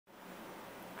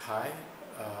Hi,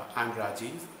 I'm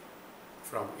Rajiv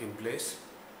from InBliss,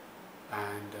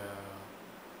 and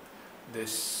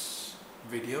this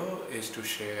video is to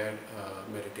share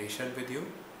a meditation with you,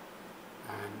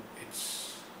 and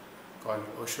it's called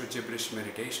Osho Gibberish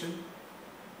Meditation.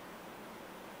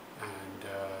 And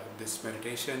this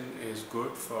meditation is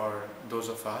good for those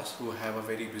of us who have a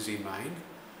very busy mind.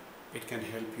 It can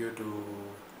help you to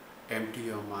empty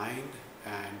your mind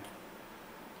and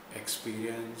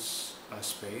experience a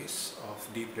space of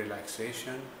deep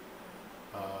relaxation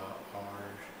or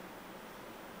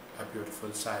a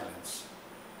beautiful silence.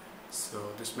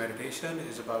 So this meditation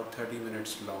is about 30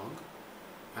 minutes long,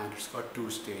 and it's got two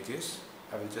stages.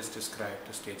 I will just describe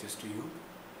the stages to you.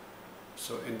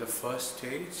 So in the first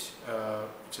stage,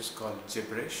 which is called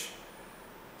gibberish,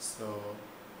 so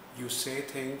you say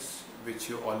things which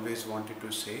you always wanted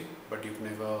to say but you've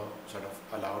never sort of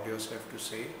allowed yourself to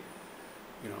say.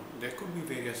 You know, there could be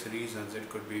various reasons. It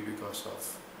could be because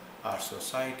of our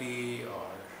society or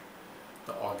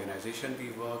the organization we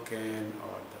work in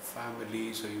or the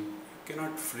family, so you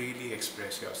cannot freely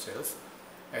express yourself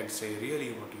and say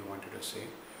really what you wanted to say.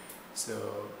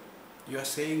 So you are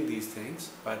saying these things,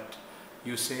 but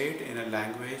you say it in a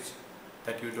language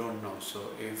that you don't know. So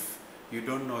if you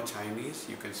don't know Chinese,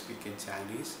 you can speak in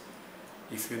Chinese.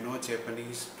 If you know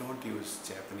Japanese, don't use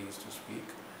Japanese to speak.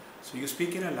 So you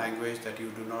speak in a language that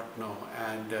you do not know,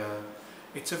 and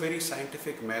it's a very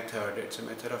scientific method. It's a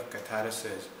method of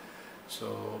catharsis.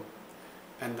 So,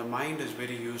 and the mind is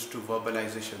very used to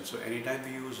verbalization. So anytime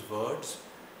we use words,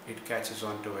 it catches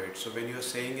on to it. So when you are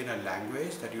saying in a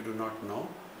language that you do not know,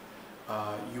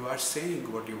 you are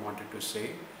saying what you wanted to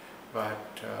say,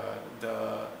 but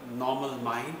the normal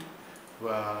mind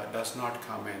does not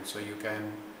come in. So you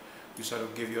sort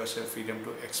of give yourself freedom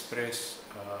to express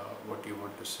what you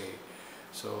want to say.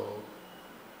 So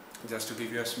just to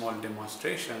give you a small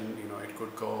demonstration, you know, it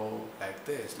could go like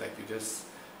this, like you just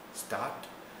start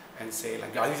and say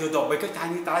like,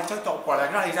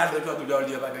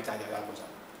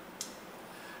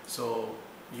 so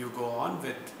you go on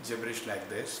with gibberish like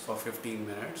this for 15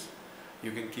 minutes.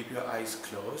 You can keep your eyes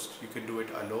closed. You can do it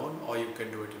alone or you can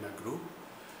do it in a group.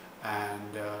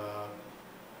 And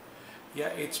yeah,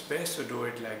 it's best to do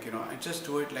it like, you know, and just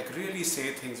do it like really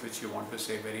say things which you want to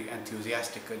say very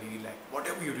enthusiastically, like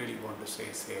whatever you really want to say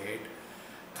it,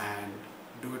 and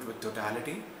do it with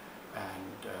totality,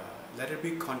 and let it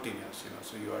be continuous, you know.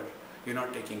 So you're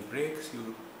not taking breaks,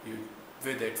 you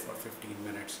with it for 15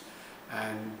 minutes.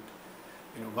 And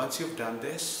you know, once you've done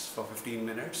this for 15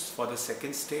 minutes, for the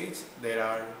second stage there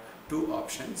are two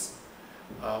options.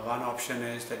 One option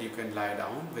is that you can lie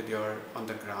down on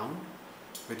the ground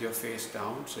with your face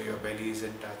down, so your belly is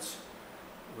in touch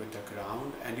with the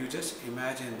ground, and you just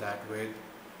imagine that with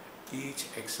each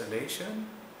exhalation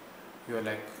you are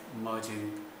like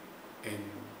merging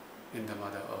in the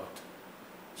Mother Earth.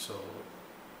 So,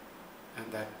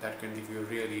 and that can give you a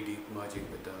really deep merging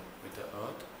with the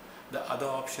earth. The other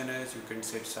option is you can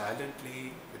sit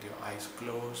silently with your eyes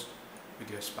closed, with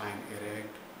your spine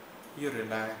erect, you're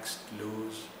relaxed,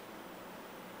 loose,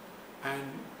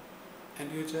 and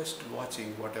you're just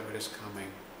watching whatever is coming.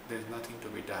 There's nothing to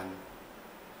be done.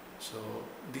 So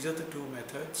these are the two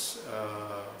methods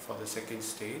for the second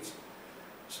stage.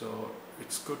 So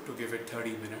it's good to give it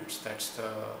 30 minutes. That's the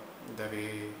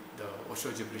way the Osho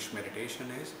Gibberish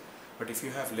meditation is. But if you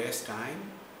have less time,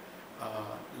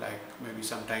 like maybe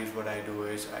sometimes what I do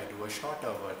is I do a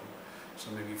shorter one. So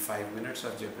maybe 5 minutes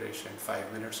of gibberish and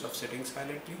 5 minutes of sitting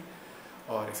silently.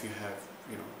 Or if you have,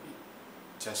 you know,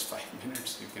 just 5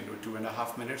 minutes, you can do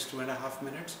 2.5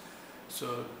 minutes.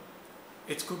 So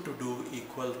it's good to do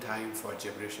equal time for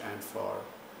gibberish and for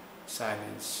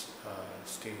silence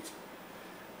stage.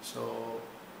 So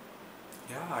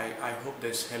yeah, I hope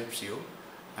this helps you,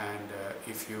 and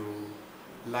if you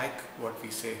like what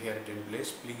we say here at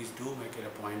InBliss, please do make it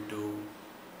a point to,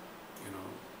 you know,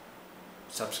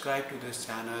 subscribe to this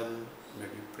channel,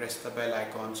 maybe press the bell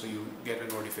icon so you get a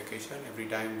notification every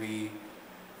time we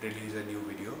release a new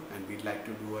video, and we'd like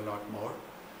to do a lot more.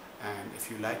 And if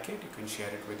you like it, you can share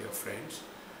it with your friends.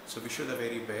 So wish you the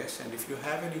very best, and if you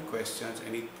have any questions,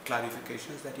 any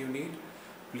clarifications that you need,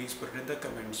 please put it in the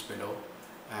comments below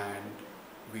and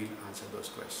we'll answer those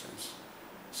questions.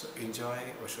 So enjoy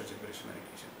Osho Gibberish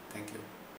Meditation. Thank you.